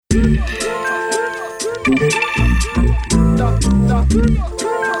Sunday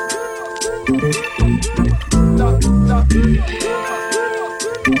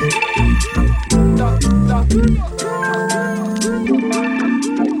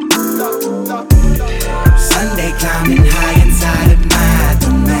climbing high inside of my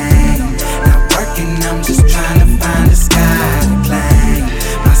domain. Not working, I'm just trying to find a sky to climb.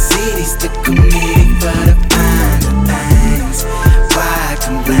 My city's the committee for the finer things. Why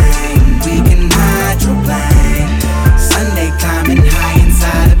complain? We can hydroplane. Sunday climbing high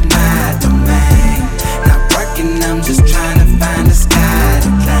inside of my domain. Not working, I'm just trying to find a sky to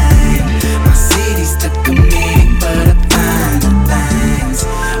climb. My city's the committee for the finer things.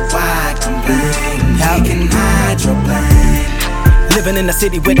 Why complain? We can hydroplane. Living in a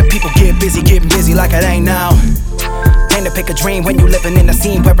city where the people get busy, getting busy like it ain't now. Ain't to pick a dream when you living in a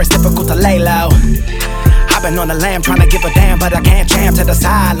scene where it's difficult to lay low. I've been on the lam trying to give a damn, but I can't jam to the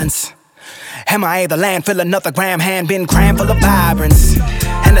silence. MIA the land, fill another gram, hand been crammed full of vibrance.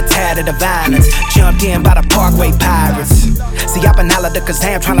 And a tad of the violence, jumped in by the Parkway Pirates. See, I've been out of the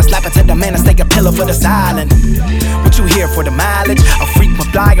Kazam, trying to slap it to the man and stay a pillar for the silent. What you here for the mileage? A freak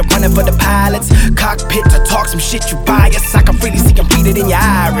with flyer running for the pilots. Cockpit to talk some shit you bias. I can freely see them read it in your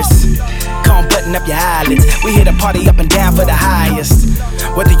iris. Come button up your eyelids. We here to party up and down for the highest.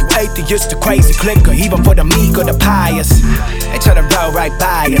 Whether you atheist, the crazy clique, or even for the meek or the pious. They try to roll right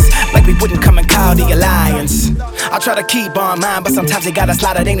by us, like we wouldn't come and call the alliance. I try to keep on mine, but sometimes they gotta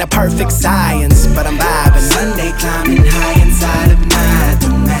slide. It ain't a perfect science, but I'm vibing. Sunday climbing high inside of my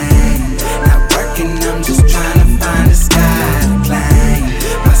domain. Not working, I'm just trying to find a sky to climb.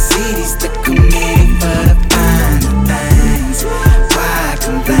 My city's the committee for the finer things. Why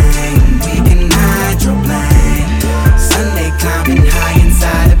complain? We can hydroplane. Sunday climbing high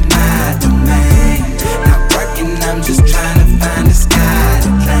inside of my domain. Not working, I'm just trying to find a sky to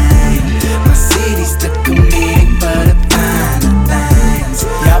climb. My city's the committee for the finer things.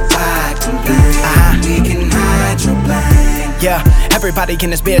 Why complain? We can hydroplane. Yeah, everybody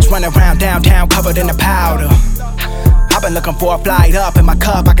in this bitch running around downtown covered in the powder. I've been looking for a flight up in my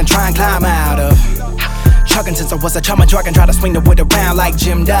cup I can try and climb out of. Chugging since I was a chum and drug and try to swing the wood around like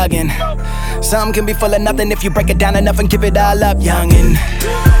Jim Duggan. Some can be full of nothing if you break it down enough and give it all up, youngin'.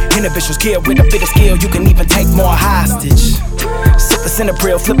 Inhibitions kill with a bit of skill, you can even take more hostage. Sip the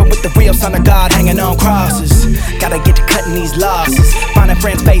Cinebril, flipping with the real son of God hanging on crosses. Gotta get to cutting these losses, finding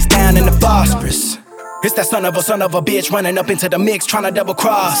friends face down in the phosphorus. It's that son of a bitch running up into the mix, trying to double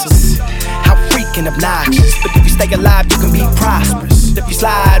cross us. How freaking obnoxious, but if you stay alive, you can be prosperous. If you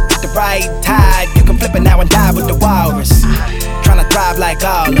slide with the right tide, you can flip it now and die with the walrus. Trying to thrive like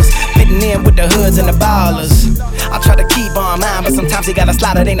all us, fitting in with the hoods and the ballers. I try to keep on mine, but sometimes you gotta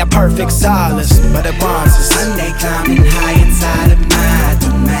slide, it ain't a perfect solace, but it wants us. Sunday climbing high inside of my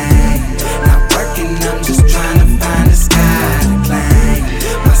domain. Not working, I'm just trying to find a sky to climb.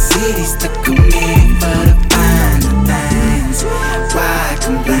 My city's the committee for the finer things. Why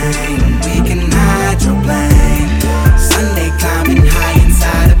complain? We can hydroplane. Sunday climbing high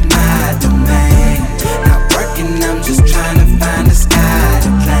inside of my domain. Not working, I'm just trying to find a sky to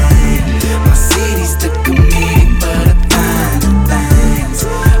climb. My city's the committee for the finer things.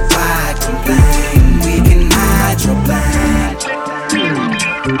 Why complain? We can hydroplane.